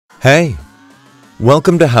Hey!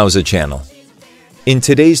 Welcome to Howza channel. In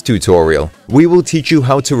today's tutorial, we will teach you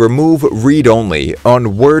how to remove read-only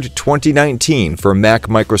on Word 2019 for Mac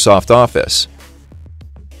Microsoft Office.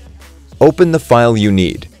 Open the file you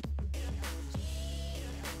need.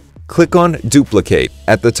 Click on Duplicate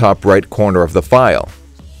at the top right corner of the file.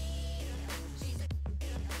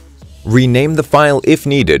 Rename the file if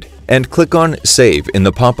needed and click on Save in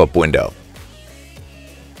the pop-up window.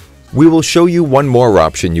 We will show you one more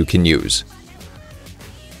option you can use.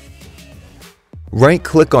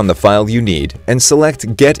 Right-click on the file you need and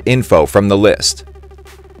select Get Info from the list.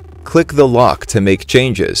 Click the lock to make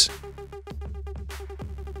changes.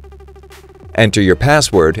 Enter your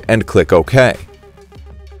password and click OK.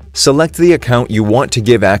 Select the account you want to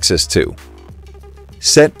give access to.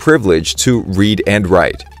 Set privilege to Read and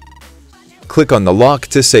Write. Click on the lock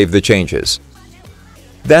to save the changes.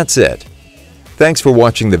 That's it. Thanks for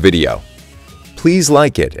watching the video. Please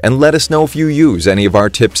like it and let us know if you use any of our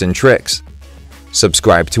tips and tricks.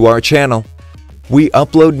 Subscribe to our channel. We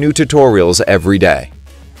upload new tutorials every day.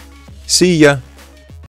 See ya!